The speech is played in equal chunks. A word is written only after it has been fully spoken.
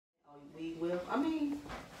I mean,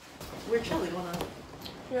 we're chilling on a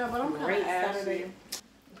but I'm kind of Saturday.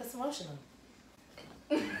 Put some lotion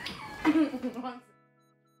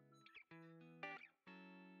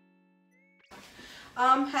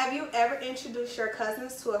on. Have you ever introduced your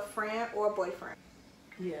cousins to a friend or boyfriend?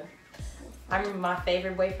 Yeah. I remember my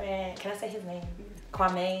favorite boyfriend. Can I say his name?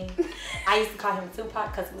 Kwame. I used to call him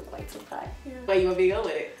Tupac because he looked like Tupac. Yeah. Wait, you want me to go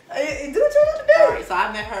with it? Do what you want to do. Alright, so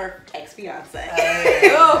I met her ex-fiance.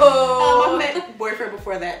 Oh. I met boyfriend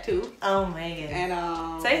before that too. Oh man. And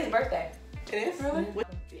today's his birthday. It is? Really?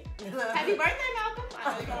 Happy birthday, Malcolm. I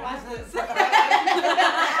know you're gonna watch this.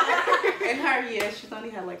 And her, yeah, she's only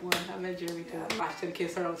had like one. I met Jeremy too. I watched him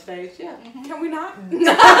kiss her on stage. Yeah. Can we not?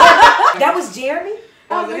 That was Jeremy?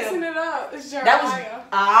 I'm mixing it up. It's Jeremiah. That was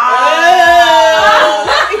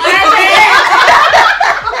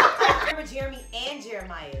remember Jeremy and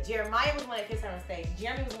Jeremiah. Jeremiah was the one that kissed her on stage.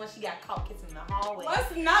 Jeremy was the one she got caught kissing in the hallway.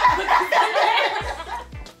 Let's not put this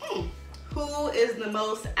in there. Who is the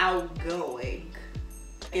most outgoing?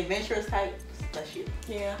 Adventurous type? That's you.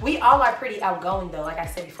 Yeah. We all are pretty outgoing though. Like I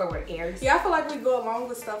said before, we're Aries. Yeah, I feel like we go along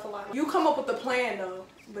with stuff a lot. You come up with the plan though,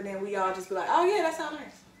 but then we all just be like, oh yeah, that sounds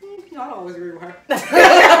nice. I don't always agree with her.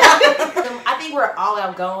 I think we're all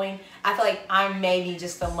outgoing. I feel like I'm maybe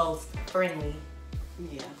just the most friendly.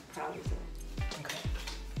 Yeah, probably so. Okay.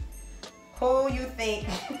 Who you think?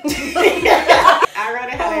 I wrote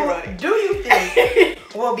it how they wrote it. Do you think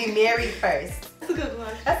will be married first? That's a good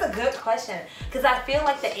question. That's a good question. Because I feel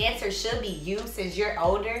like the answer should be you since you're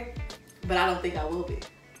older. But I don't think I will be.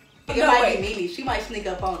 It No, might wait. be Nene. She might sneak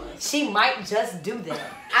up on us. She might just do that.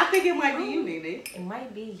 I think it might be you, Nene. It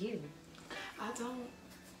might be you. I don't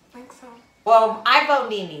think so. Well, I vote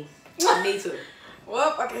Nene. Me too.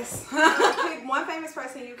 Well, I guess. Pick one famous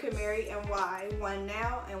person you could marry and why. One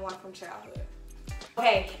now and one from childhood.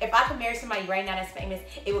 Okay, if I could marry somebody right now that's famous,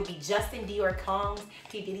 it would be Justin Dior Combs,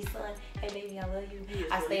 P. Diddy's son. Hey baby, I love you.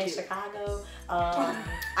 I stay in Chicago.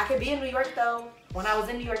 I could be in New York though. When I was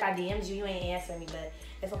in New York, I DM'd you. You ain't answering me, but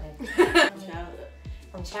it's okay. Childhood.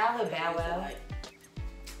 From childhood, Bow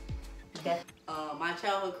Wow. My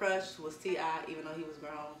childhood crush was T.I. even though he was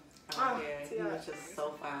grown. I don't care. He was just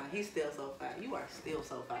so fine. He's still so fine. You are still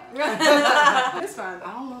so fine. It's fine.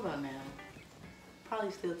 I don't know about now.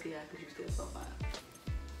 Probably still T.I. because you're still so fine.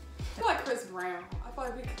 I feel like Chris Brown. I feel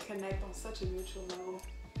like we could connect on such a mutual level.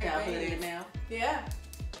 Yeah, I put it in now. Yeah.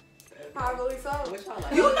 Probably so. Which I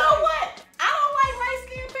like. You know what? I don't like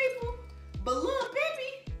light-skinned people, but Lil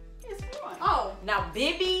Bibby is fun. Oh. Now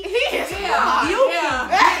Bibby, He is Yeah. fun. Yeah.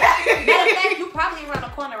 matter of fact, you probably around the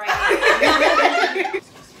corner right now.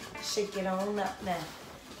 Shake it on up now.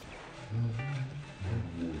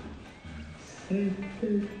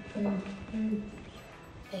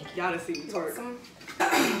 Thank you. Y'all done see me twerk.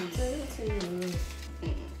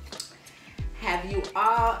 Have you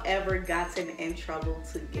all ever gotten in trouble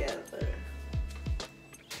together?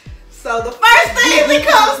 So the first thing that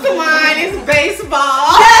comes to mind is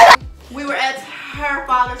baseball. We were at her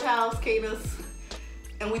father's house, Keena's,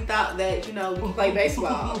 and we thought that, you know, we could play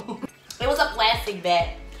baseball. It was a plastic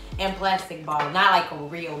bat and plastic ball, not like a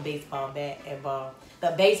real baseball bat and ball.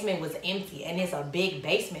 The basement was empty, and it's a big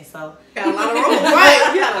basement, so. We had a lot of room, right?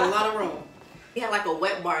 We had a lot of room. We had like a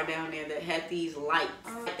wet bar down there that had these lights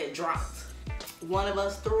that dropped. One of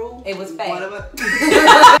us threw. It was fake. One of us.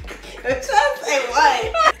 Just say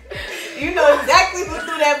what? You know exactly who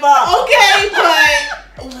threw that ball. Okay,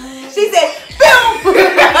 but She said, boom!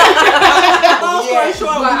 long story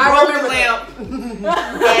short, we broke the lamp and we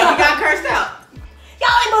got cursed out. Y'all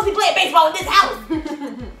ain't supposed to be playing baseball in this house.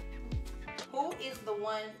 Who is the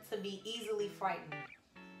one to be easily frightened?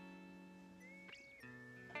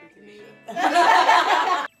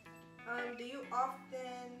 Do you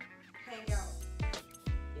often hang out?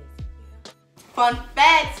 Fun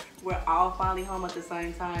fact, we're all finally home at the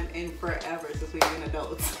same time and forever since we've been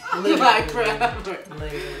adults. Like forever.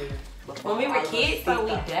 Literally. When we were kids, so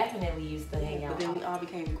we definitely used to hang out. But then we all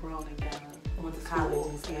became grown and got Went to college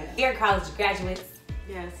and stuff. Yeah. Here, college graduates.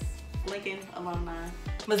 Yes. Lincoln alumni.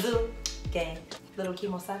 Mizzou gang. Little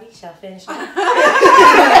Kimosabi shall finish.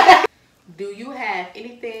 Do you have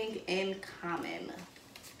anything in common?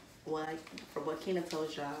 Well, from what Keena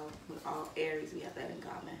told y'all, with all Aries, we have that in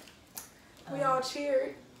common. We all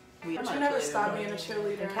cheered. But you never stopped being a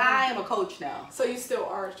cheerleader. I am a coach now. So you still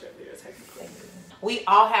are a cheerleader, technically. We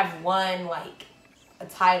all have one, like, a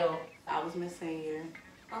title. I was Miss Senior.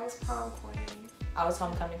 I was prom queen. I was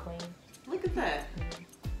homecoming queen. Look at that.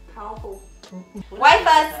 Powerful. White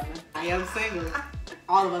fuss. I am single.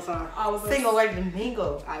 All of us are. I was Single ready to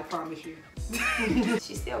mingle. I promise you.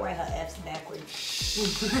 She still write her F's backwards.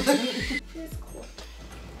 It's cool.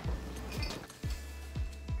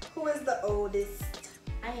 Who is the oldest?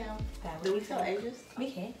 I am. Do we tell ages?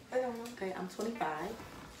 We can. I don't know. Okay, I'm 25.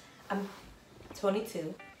 I'm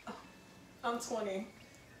 22. I'm 20.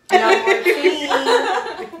 And I'm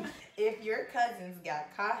 14. If your cousins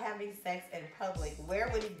got caught having sex in public,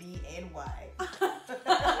 where would it be and why?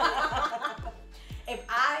 If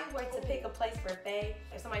I were to pick a place for Faye,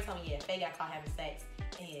 if somebody told me, yeah, Faye got caught having sex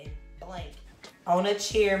in blank, on a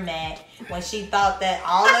chair mat, when she thought that she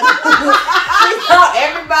thought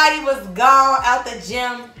everybody was gone out the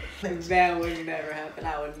gym. That would never happen.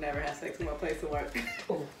 I would never have sex in my place of work.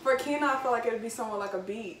 For Keena, I feel like it'd be somewhere like a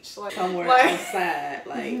beach. Like Somewhere outside,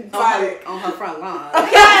 like on her front lawn.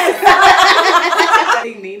 Yes!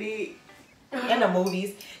 Nene. In the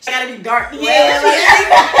movies. She gotta be dark. Yeah,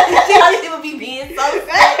 like, she would be being so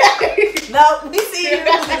sad. No, we see you.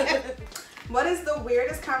 what is the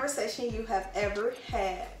weirdest conversation you have ever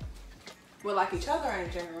had? With like each other or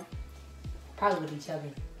in general? Probably with each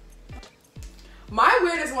other. My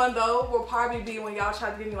weirdest one though will probably be when y'all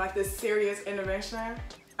tried to give me like this serious intervention.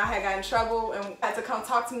 I had got in trouble and had to come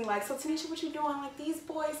talk to me like, so Tanisha, what you doing? Like, these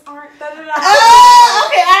boys aren't da-da-da. Oh,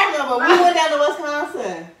 okay, I remember. We went down to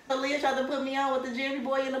Wisconsin. Leah tried to put me on with the Jeremy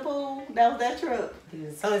boy in the pool. That was that trip.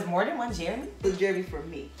 So there's more than one Jeremy? It was Jeremy for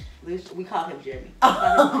me. We called him Jeremy.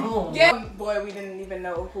 Oh. Yeah, boy, we didn't even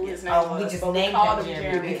know who his name was. We just but named called him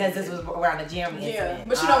Jeremy because this was around the Jeremy incident.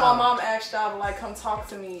 But you know, my mom asked y'all to like come talk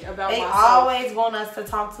to me about They myself. always want us to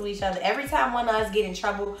talk to each other. Every time one of us get in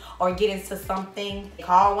trouble or get into something, they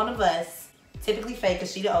call one of us, typically Faye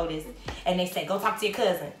because she the oldest, and they say, go talk to your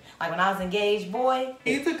cousin. Like when I was engaged, boy.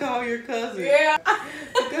 You need to call your cousin. Yeah.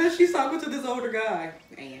 Because she's talking to this older guy.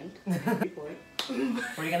 And? What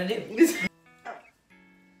are you gonna do?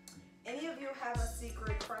 Any of you have a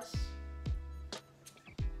secret crush?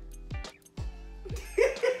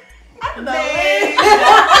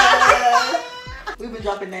 We've been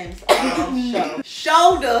dropping names all show.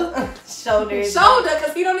 Shoulder. Shoulders. Shoulder,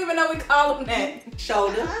 because he don't even know we call him that.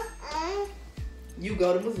 Shoulder. You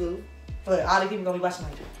go to Mizzou. But all the people gonna be watching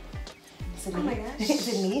like, is it me? Oh my gosh. Is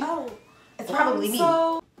it me? Oh. It's probably me.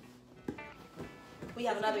 So, We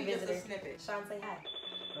have another Just a visitor. snippet. Sean, say hi.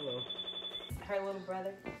 Hello. Her little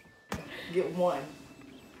brother. Get one.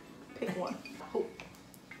 Pick one.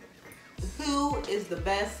 Who is the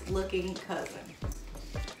best looking cousin?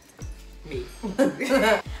 Me.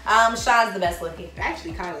 Sean's the best looking.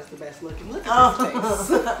 Actually, Kyla's the best looking. Look at this face.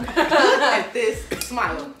 Look at this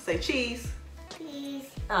smile. Say cheese. Please.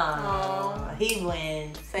 Aww. He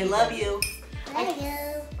wins. Say love you. Love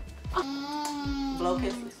you. Blow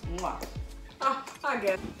kisses. Mwah. oh, I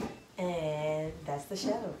guess. And that's the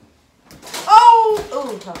show. Oh!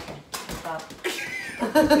 Ooh, okay. Stop.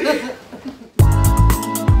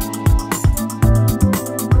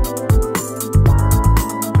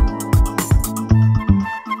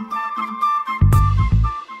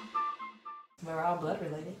 We're all blood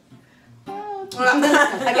related.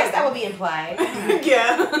 I guess that would be implied.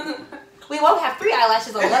 Yeah. We won't have 3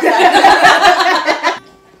 eyelashes on the left side.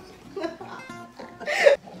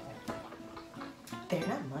 They're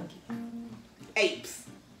not monkeys. Apes.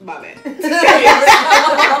 My bad.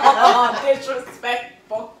 Oh,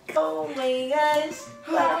 disrespectful. Oh my gosh.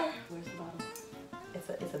 Where's the bottle? It's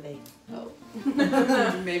a bait. Oh.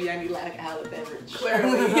 Maybe I need like a half beverage.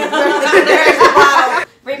 Clearly. There's the bottle.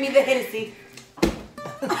 Bring me the Hennessy.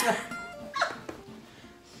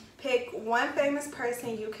 Pick one famous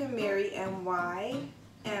person you can marry and why,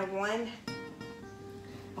 and one.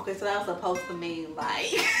 Okay, so that was supposed to mean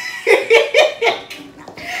like.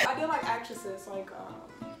 I do like actresses, like.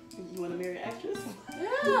 You want to marry an actress? Yeah,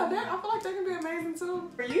 I feel like they can be amazing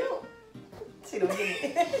too. For you? She don't get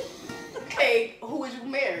it. Okay, who would you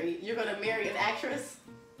marry? You're gonna marry an actress?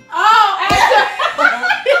 Oh, actor!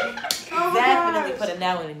 Oh my Definitely gosh. put a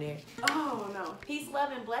now in there. Oh no. Peace,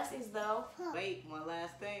 love, and blessings, though. Wait, one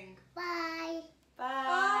last thing. Bye.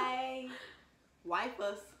 Bye. Wipe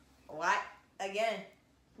us. What? Again.